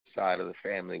side of the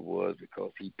family was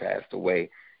because he passed away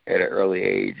at an early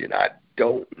age, and I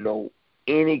don't know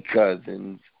any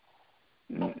cousins,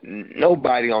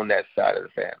 nobody on that side of the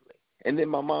family. And then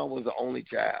my mom was the only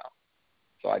child,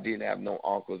 so I didn't have no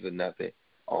uncles or nothing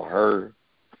on her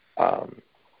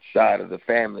side of the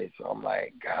family. So I'm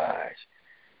like, gosh,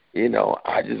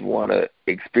 I just want to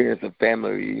experience a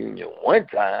family reunion one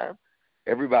time.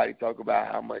 Everybody talk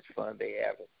about how much fun they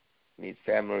have in these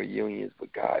family reunions,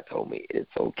 but God told me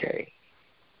it's okay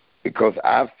because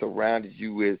I've surrounded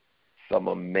you with some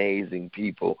amazing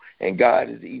people, and God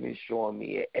is even showing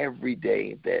me every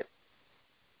day that,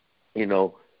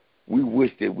 we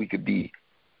wish that we could be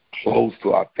close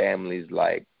to our families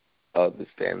like others'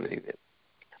 families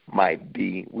might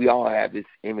be. We all have this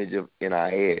image in our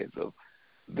heads of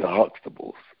the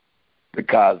Huxtables, the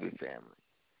Cosby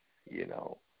family,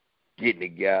 getting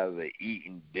together,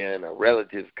 eating dinner,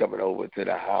 relatives coming over to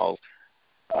the house,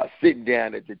 sitting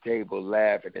down at the table,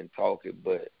 laughing and talking.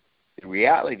 But the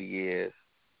reality is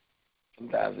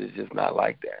sometimes it's just not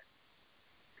like that.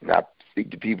 And I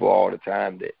speak to people all the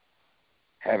time that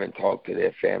haven't talked to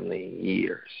their family in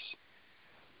years.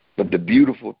 But the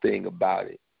beautiful thing about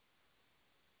it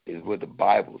is what the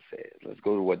Bible says. Let's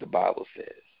go to what the Bible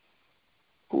says.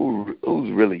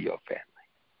 Who's really your family?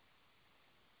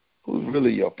 Who's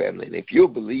really your family? And if you're a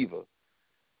believer,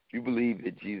 if you believe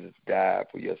that Jesus died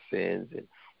for your sins and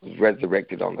was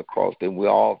resurrected on the cross, then we're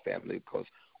all family because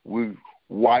we're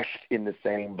washed in the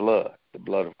same blood, the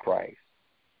blood of Christ.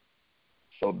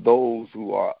 So those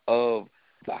who are of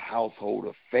the household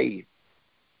of faith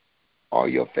are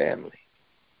your family.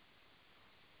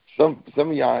 Some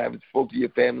of y'all haven't spoken to your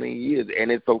family in years,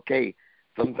 and it's okay.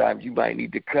 Sometimes you might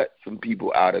need to cut some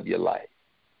people out of your life.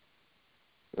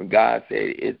 And God said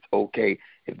it's okay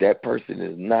if that person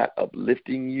is not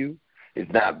uplifting you, is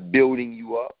not building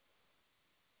you up,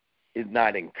 is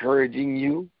not encouraging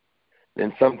you,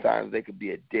 then sometimes they could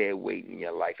be a dead weight in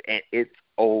your life, and it's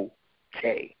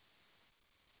okay.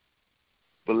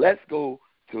 But let's go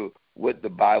to what the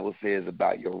Bible says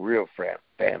about your real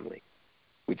family,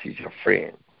 which is your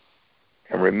friends.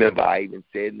 And remember, I even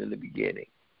said in the beginning,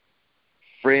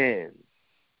 friends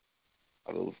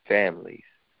are those families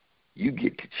you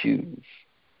get to choose.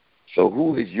 So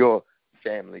who is your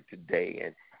family today?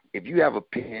 And if you have a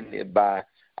pen nearby,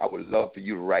 I would love for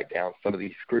you to write down some of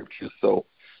these scriptures so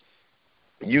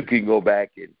you can go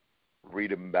back and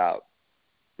read about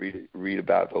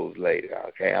those later.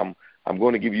 Okay, I'm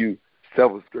going to give you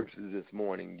several scriptures this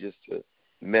morning just to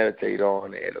meditate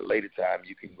on. At a later time,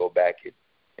 you can go back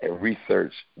and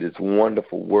research this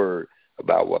wonderful word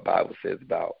about what the Bible says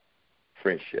about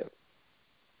friendship.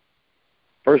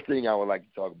 First thing I would like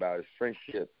to talk about is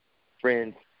friendship.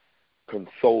 Friends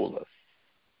console us,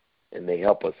 and they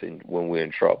help us when we're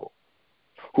in trouble.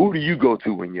 Who do you go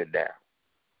to when you're down?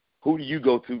 Who do you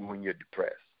go to when you're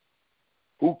depressed?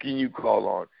 Who can you call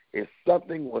on? If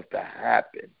something was to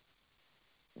happen,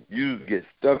 you get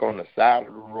stuck on the side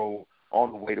of the road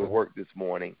on the way to work this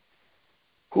morning,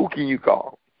 who can you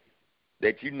call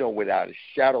that you know without a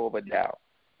shadow of a doubt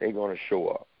they're going to show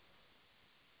up?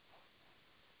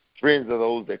 Friends are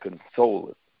those that console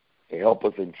us and help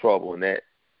us in trouble, and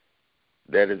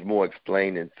that is more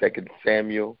explained in 2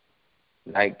 Samuel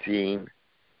 19,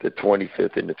 the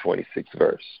 25th and the 26th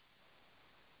verse.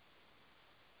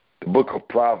 The book of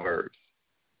Proverbs,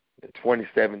 the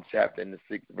 27th chapter and the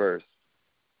 6th verse,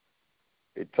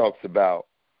 it talks about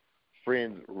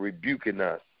friends rebuking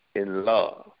us in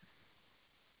love.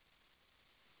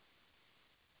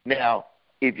 Now,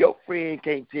 if your friend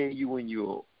can't tell you when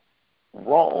you're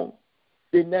wrong,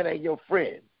 then that ain't your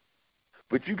friend.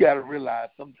 But you got to realize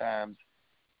sometimes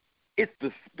it's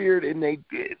the spirit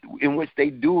in which they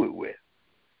do it with.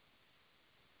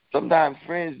 Sometimes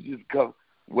friends just come,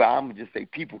 well, I'm going to just say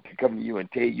people can come to you and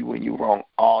tell you when you're wrong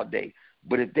all day.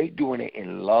 But if they're doing it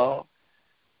in love,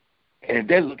 and if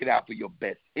they're looking out for your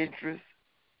best interest,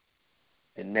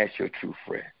 then that's your true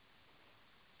friend.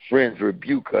 Friends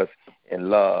rebuke us in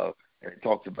love, and it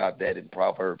talks about that in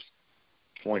Proverbs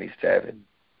 27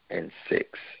 and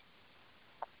 6.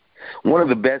 One of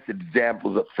the best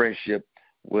examples of friendship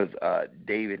was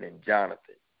David and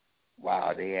Jonathan.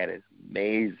 Wow, they had an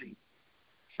amazing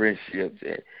friendships.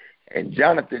 And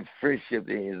Jonathan's friendship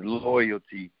and his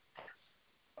loyalty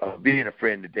of being a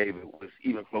friend to David was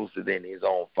even closer than his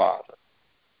own father.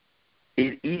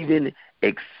 It even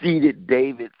exceeded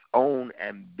David's own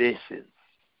ambitions.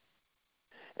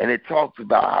 And it talks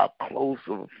about how close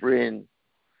of a friend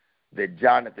that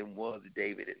Jonathan was to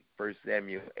David in 1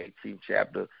 Samuel 18th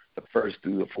chapter, the 1st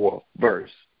through the 4th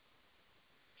verse.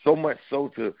 So much so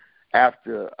to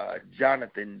after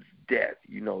Jonathan's death.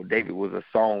 You know, David was a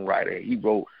songwriter. He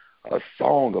wrote a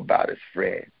song about his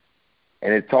friend,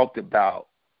 and it talked about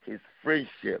his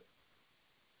friendship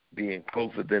being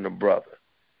closer than a brother.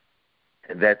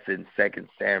 And that's in 2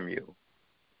 Samuel,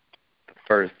 the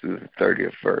 1st through the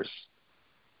 30th verse.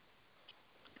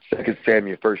 2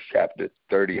 Samuel, 1st chapter,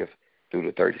 30th through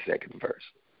the 32nd verse.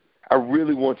 I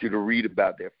really want you to read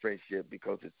about their friendship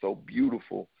because it's so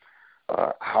beautiful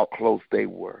how close they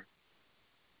were.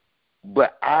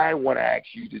 But I want to ask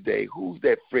you today, who's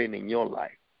that friend in your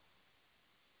life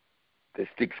that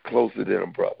sticks closer than a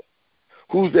brother?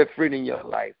 Who's that friend in your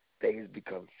life that has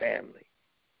become family?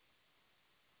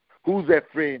 Who's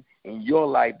that friend in your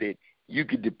life that you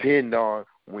can depend on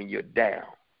when you're down?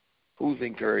 Who's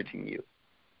encouraging you?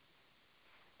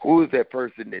 Who is that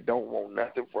person that don't want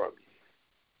nothing from you?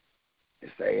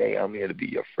 And say, hey, I'm here to be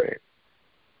your friend.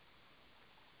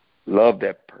 Love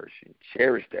that person.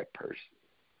 Cherish that person.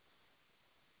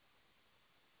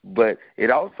 But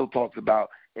it also talks about,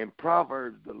 in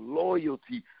Proverbs, the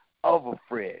loyalty of a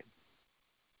friend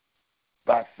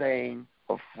by saying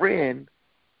a friend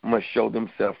must show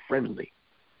themselves friendly.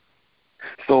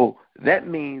 So that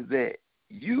means that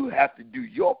you have to do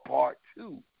your part,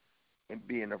 too, in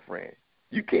being a friend.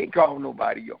 You can't call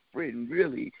nobody your friend,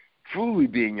 really, truly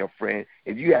being your friend,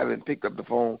 if you haven't picked up the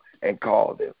phone and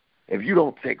called them, if you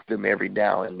don't text them every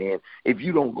now and then, if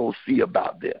you don't go see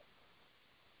about them.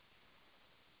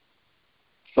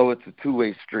 So it's a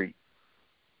two-way street.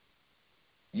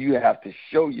 You have to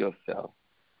show yourself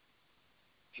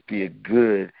to be a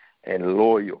good and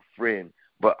loyal friend.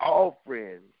 But all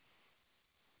friends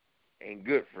ain't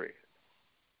good friends.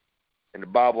 And the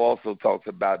Bible also talks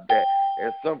about that.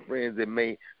 There's some friends that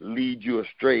may lead you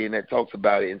astray, and that talks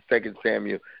about it in 2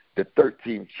 Samuel, the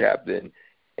 13th chapter.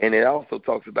 And it also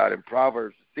talks about in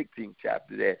Proverbs, the 16th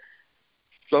chapter, that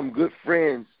some good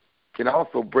friends can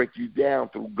also break you down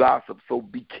through gossip. So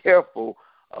be careful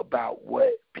about what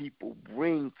people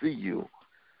bring to you.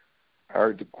 I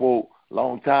heard the quote a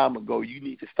long time ago, you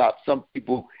need to stop some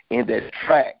people in their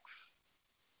tracks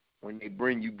when they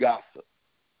bring you gossip.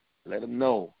 Let them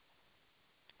know,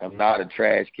 I'm not a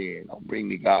trash can. Don't bring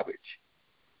me garbage.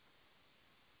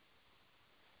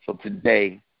 So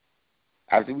today,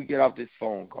 after we get off this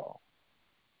phone call,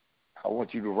 I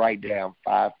want you to write down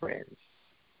 5 friends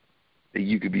that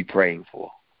you could be praying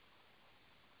for.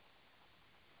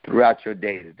 Throughout your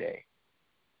day today,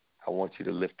 I want you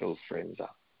to lift those friends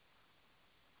up.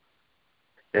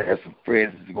 There are some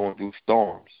friends that's going through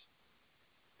storms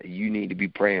that you need to be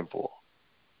praying for.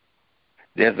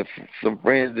 There's some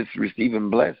friends that's receiving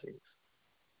blessings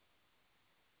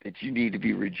that you need to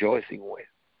be rejoicing with.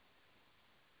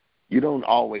 You don't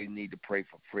always need to pray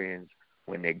for friends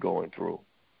when they're going through.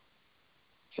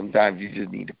 Sometimes you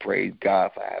just need to praise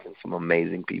God for having some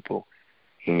amazing people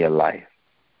in your life.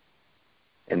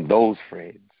 And those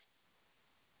friends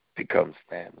becomes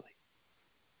family.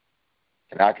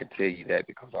 And I can tell you that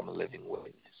because I'm a living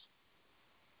witness.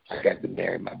 I got to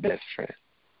marry my best friend.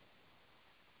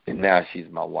 And now she's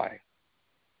my wife.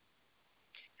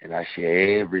 And I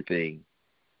share everything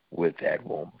with that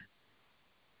woman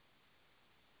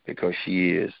because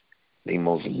she is the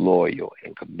most loyal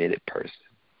and committed person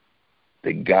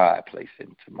that God placed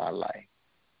into my life.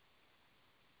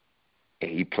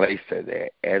 And he placed her there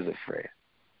as a friend.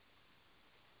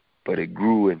 But it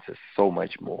grew into so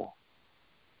much more.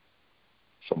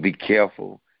 So be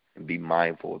careful and be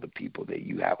mindful of the people that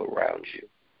you have around you.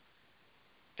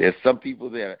 There's some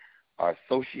people that are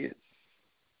associates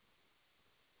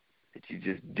that you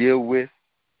just deal with,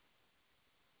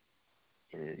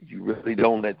 and you really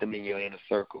don't let them in your inner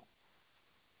circle.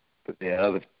 But there are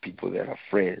other people that are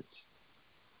friends,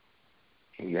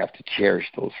 and you have to cherish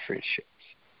those friendships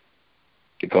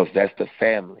because that's the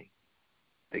family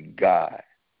that God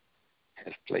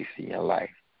has placed in your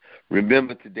life.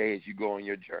 Remember today as you go on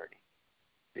your journey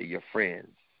that your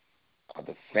friends are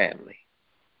the family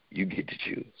you get to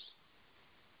choose.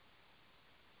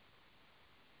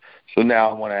 So now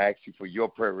I want to ask you for your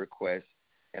prayer requests,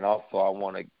 and also I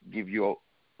want to give you a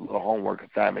little homework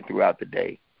assignment throughout the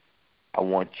day. I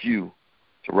want you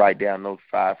to write down those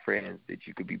 5 friends that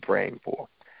you could be praying for.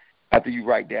 After you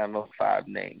write down those 5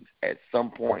 names, at some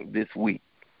point this week,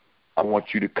 I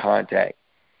want you to contact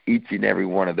each and every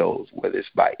one of those, whether it's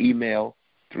by email,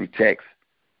 through text,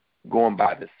 going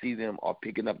by to see them, or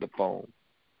picking up the phone.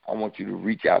 I want you to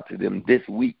reach out to them this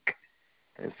week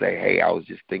and say, hey, I was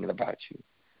just thinking about you.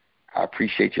 I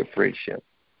appreciate your friendship,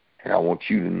 and I want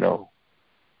you to know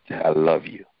that I love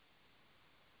you.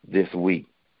 This week,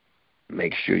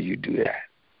 make sure you do that.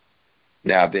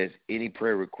 Now, if there's any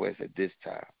prayer requests at this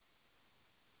time,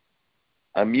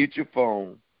 Unmute your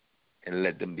phone and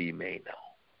let them be made known.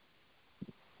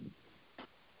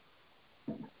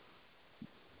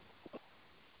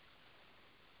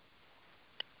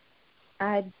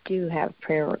 I do have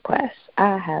prayer requests.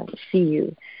 I have a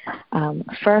few.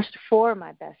 First, for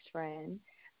my best friend,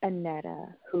 Annetta,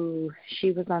 who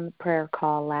she was on the prayer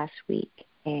call last week,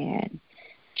 and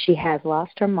she has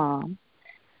lost her mom.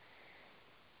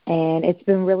 And it's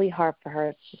been really hard for her.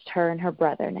 It's just her and her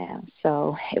brother now.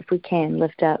 So if we can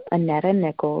lift up Annetta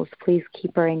Nichols, please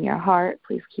keep her in your heart.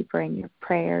 Please keep her in your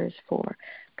prayers for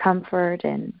comfort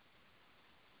and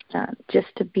just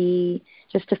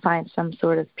to find some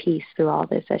sort of peace through all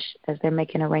this as they're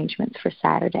making arrangements for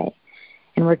Saturday.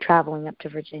 And we're traveling up to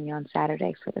Virginia on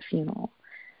Saturday for the funeral.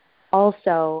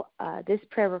 Also, this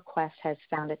prayer request has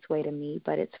found its way to me,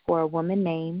 but it's for a woman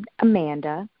named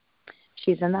Amanda.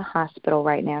 She's in the hospital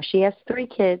right now. She has 3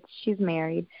 kids. She's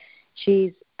married.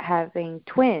 She's having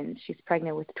twins. She's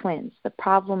pregnant with twins. The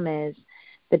problem is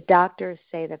the doctors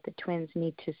say that the twins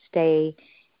need to stay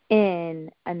in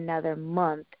another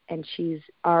month, and she's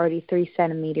already 3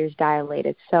 centimeters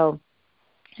dilated. So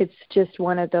it's just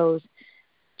one of those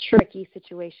tricky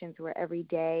situations where every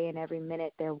day and every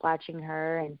minute they're watching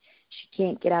her, and she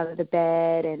can't get out of the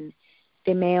bed, and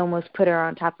they may almost put her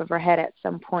on top of her head at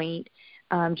some point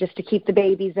just to keep the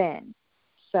babies in.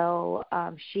 So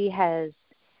she has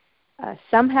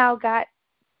somehow got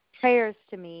prayers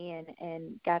to me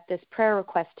and got this prayer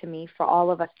request to me for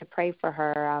all of us to pray for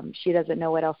her. She doesn't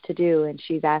know what else to do, and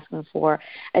she's asking for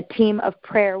a team of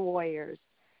prayer warriors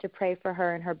to pray for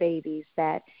her and her babies,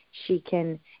 that she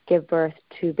can give birth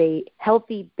to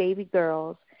healthy baby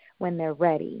girls when they're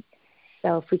ready.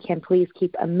 So if we can please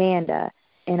keep Amanda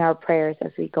in our prayers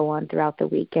as we go on throughout the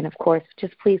week. And, of course,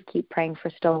 just please keep praying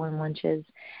for Stolen Lunches,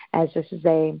 as this is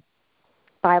a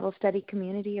Bible study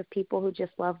community of people who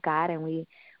just love God, and we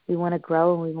want to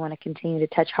grow and we want to continue to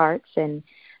touch hearts and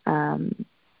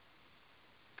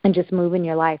just move in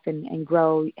your life and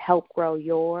help grow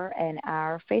your and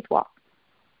our faith walk.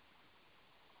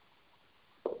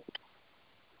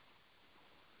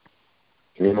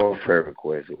 Any more prayer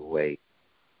requests? We'll wait.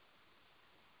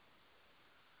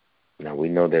 Now, we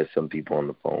know there's some people on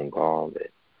the phone call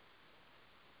that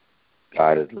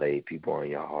God has laid people on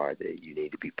your heart that you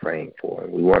need to be praying for.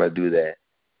 And we want to do that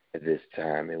at this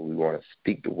time, and we want to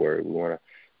speak the word. We want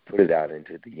to put it out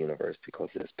into the universe because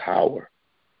there's power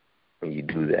when you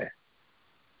do that.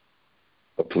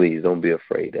 But please don't be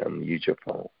afraid to unmute your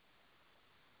phone.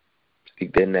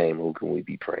 Speak their name. Who can we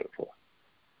be praying for?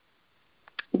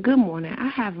 Good morning. I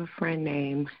have a friend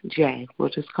named Jay. We'll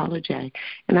just call her Jay.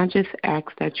 And I just ask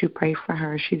that you pray for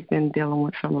her. She's been dealing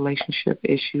with some relationship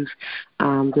issues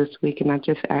this week, and I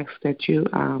just ask that you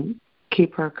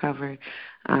keep her covered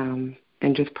and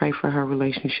just pray for her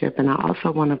relationship. And I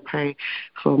also want to pray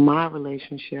for my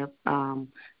relationship,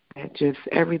 that just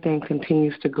everything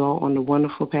continues to go on the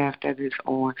wonderful path that it's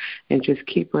on, and just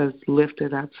keep us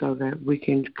lifted up so that we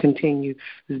can continue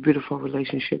this beautiful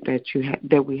relationship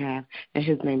that we have. And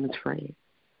his name is Fred.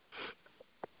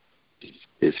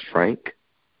 Is Frank?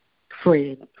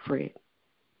 Fred. Fred.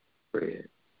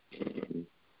 And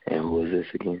who is this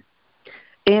again?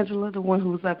 Angela, the one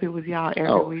who's up here with y'all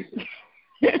every week.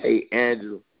 Hey,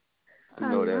 Angela. I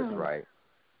know that's right.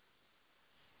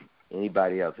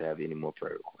 Anybody else have any more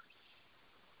prayer requests?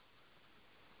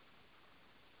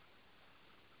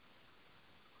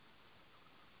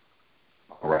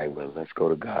 All right, well, let's go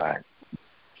to God.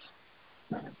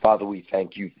 Father, we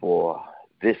thank you for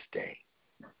this day,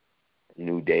 a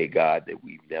new day, God, that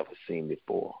we've never seen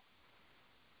before,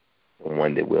 and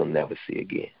one that we'll never see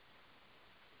again.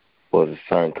 Before the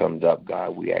sun comes up,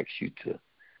 God, we ask you to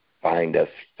find us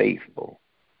faithful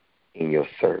in your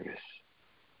service.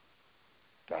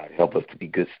 God, help us to be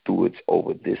good stewards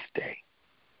over this day.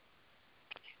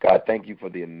 God, thank you for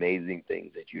the amazing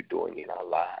things that you're doing in our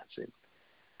lives. And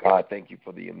God, thank you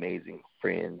for the amazing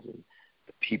friends and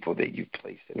the people that you've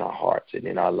placed in our hearts and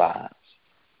in our lives.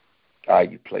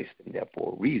 God, you placed them there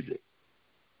for a reason.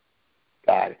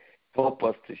 God, help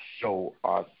us to show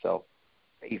ourselves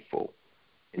faithful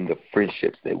in the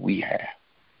friendships that we have.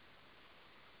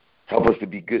 Help us to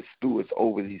be good stewards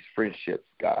over these friendships,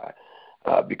 God,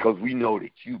 because we know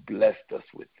that you blessed us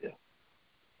with them.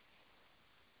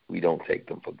 We don't take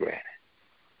them for granted.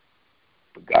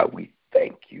 But God, we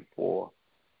thank you for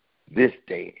this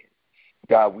day.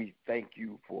 God, we thank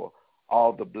you for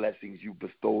all the blessings you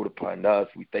bestowed upon us.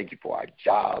 We thank you for our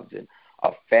jobs and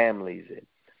our families and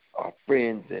our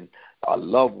friends and our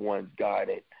loved ones, God.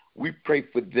 And we pray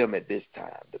for them at this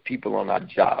time, the people on our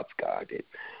jobs, God, that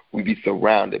we be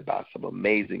surrounded by some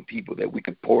amazing people that we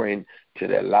could pour into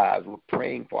their lives. We're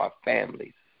praying for our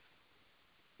families.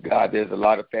 God, there's a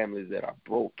lot of families that are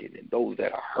broken and those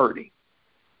that are hurting.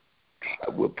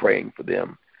 God, we're praying for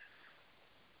them.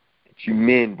 That you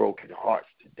mend broken hearts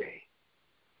today.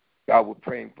 God, we're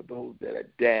praying for those that are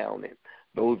down and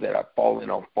those that are falling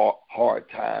on hard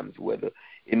times, whether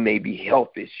it may be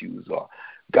health issues or,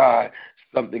 God,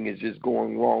 something is just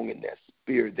going wrong in their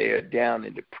spirit. They are down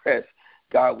and depressed.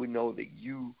 God, we know that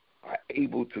you are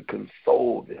able to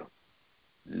console them,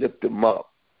 lift them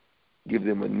up, give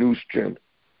them a new strength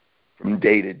from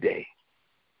day to day.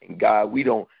 And, God, we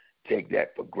don't take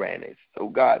that for granted. So,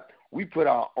 God, we put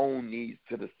our own needs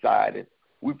to the side, and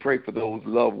we pray for those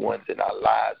loved ones in our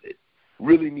lives that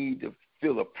really need to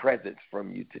feel a presence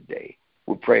from you today.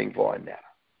 We're praying for Annetta.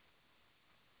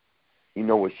 You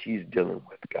know what she's dealing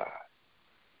with, God.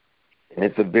 And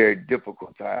it's a very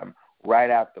difficult time right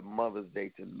after Mother's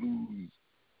Day to lose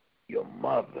your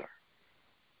mother,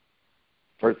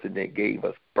 the person that gave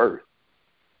us birth.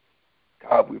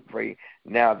 God, we pray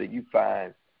now that you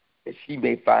find that she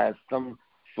may find some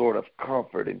sort of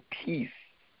comfort and peace.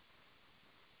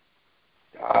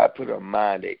 God, put her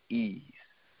mind at ease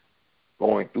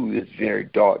going through this very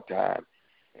dark time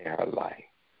in her life.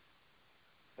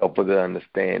 Help her to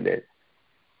understand that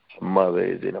her mother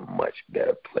is in a much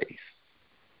better place.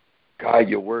 God,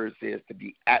 your word says to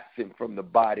be absent from the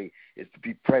body is to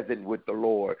be present with the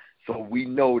Lord. So we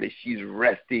know that she's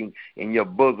resting in your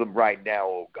bosom right now,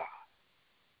 oh God.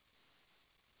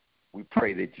 We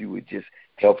pray that you would just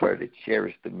help her to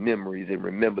cherish the memories and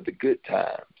remember the good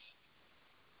times.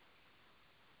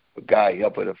 But God,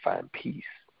 help her to find peace.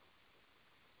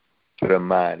 Put her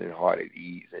mind and heart at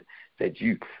ease. And that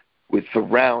you would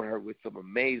surround her with some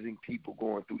amazing people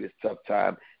going through this tough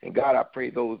time. And God, I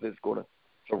pray those that's going to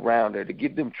surround her, to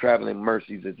give them traveling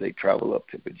mercies as they travel up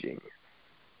to Virginia.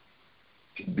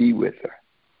 To be with her.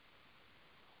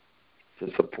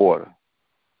 To support her.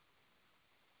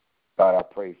 God, I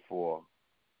pray for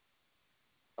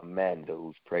Amanda,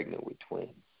 who's pregnant with twins.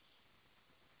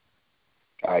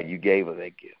 God, you gave her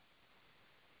that gift.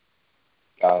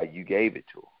 God, you gave it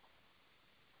to her.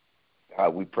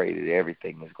 God, we pray that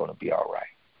everything is going to be all right.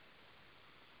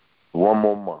 One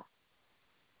more month.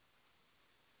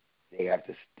 They have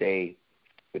to stay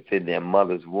within their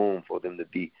mother's womb for them to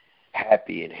be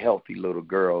happy and healthy little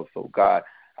girls. So, God,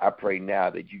 I pray now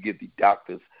that you give the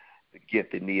doctors the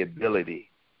gift and the ability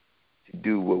to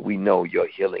do what we know your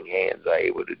healing hands are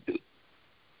able to do.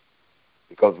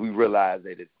 Because we realize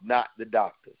that it's not the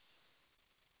doctors,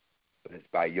 but it's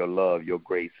by your love, your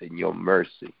grace, and your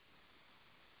mercy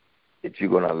that you're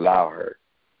going to allow her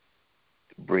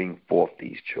to bring forth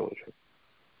these children.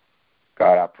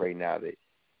 God, I pray now that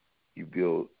you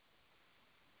build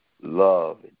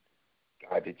love, and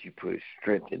God, that you put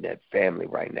strength in that family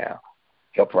right now.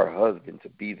 Help her husband to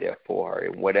be there for her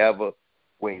in whatever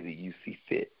way that you see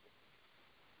fit.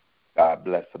 God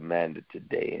bless Amanda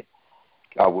today. And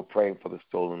God, we're praying for the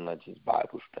Stolen Lunches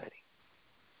Bible study.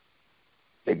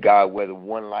 That God, whether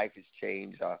one life is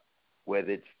changed or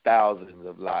whether it's thousands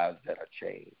of lives that are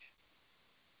changed,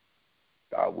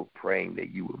 God, we're praying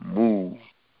that you will move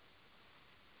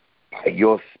by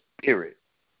your Spirit,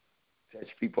 touch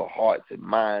people's hearts and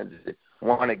minds and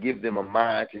want to give them a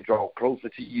mind to draw closer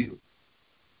to you,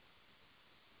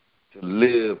 to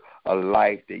live a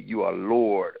life that you are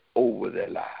Lord over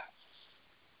their lives.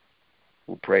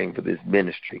 We're praying for this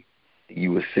ministry, that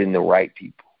you will send the right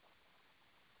people,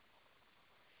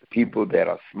 the people that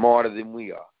are smarter than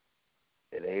we are,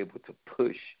 that are able to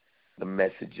push the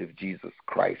message of Jesus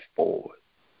Christ forward,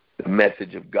 the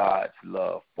message of God's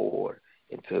love forward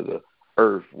into the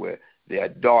earth where there are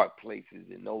dark places,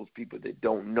 and those people that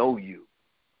don't know you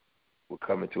will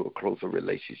come into a closer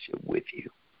relationship with you.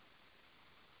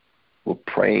 We're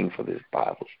praying for this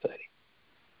Bible study,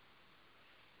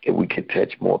 that we can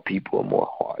touch more people and more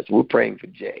hearts. We're praying for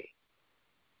Jay.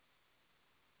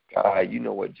 God, you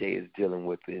know what Jay is dealing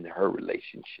with in her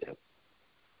relationship.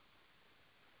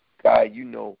 God, you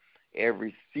know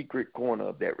every secret corner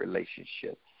of that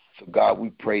relationship. So, God, we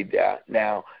pray that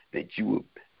now that you would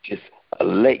just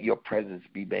let your presence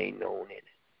be made known in it.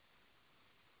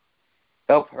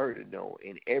 Help her to know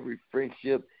in every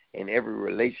friendship, in every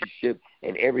relationship,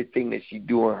 and everything that she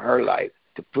do in her life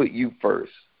to put you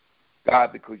first.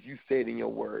 God, because you said in your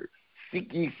word,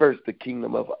 seek ye first the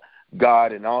kingdom of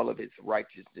God and all of its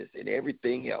righteousness, and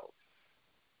everything else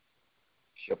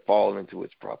shall fall into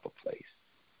its proper place.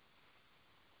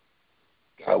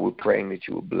 God, we're praying that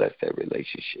you will bless that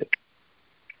relationship,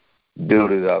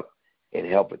 build it up, and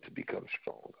help it to become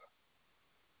stronger.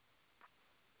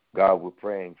 God, we're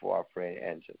praying for our friend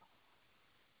Angela.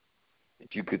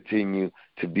 that you continue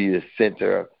to be the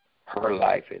center of her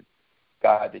life, and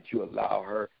God, that you allow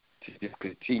her to just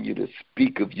continue to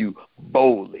speak of you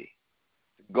boldly,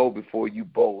 to go before you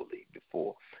boldly,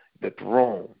 before the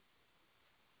throne.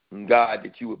 And God,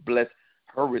 that you would bless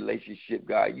her relationship,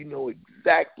 God. You know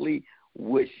exactly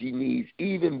what she needs,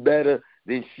 even better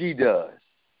than she does.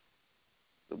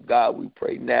 So, God, we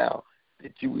pray now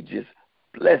that you would just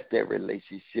bless that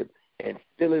relationship and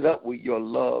fill it up with your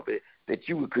love, and that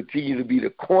you would continue to be the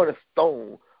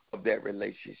cornerstone of that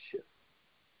relationship.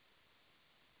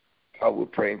 God, we're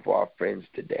praying for our friends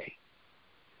today.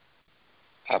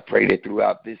 I pray that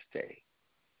throughout this day,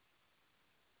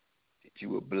 that you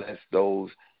will bless those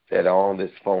that are on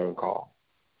this phone call,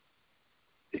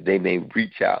 that they may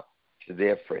reach out to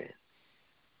their friends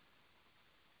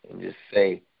and just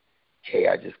say, hey,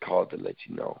 I just called to let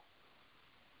you know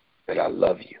that I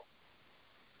love you,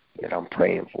 that I'm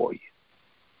praying for you.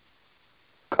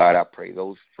 God, I pray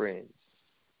those friends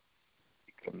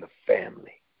become the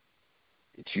family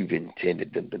that you've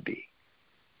intended them to be.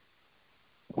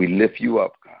 We lift you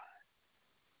up, God.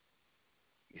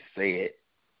 We say it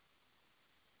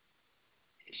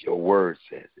as your word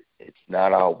says it. It's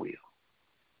not our will,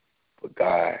 but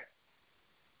God,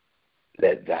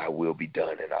 let thy will be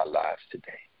done in our lives today.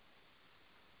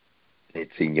 And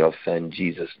it's in your son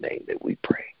Jesus' name that we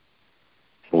pray.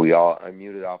 We all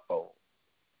unmuted our phone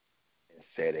and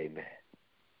said amen.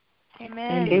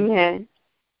 Amen. Amen.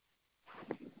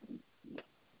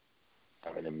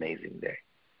 Have an amazing day.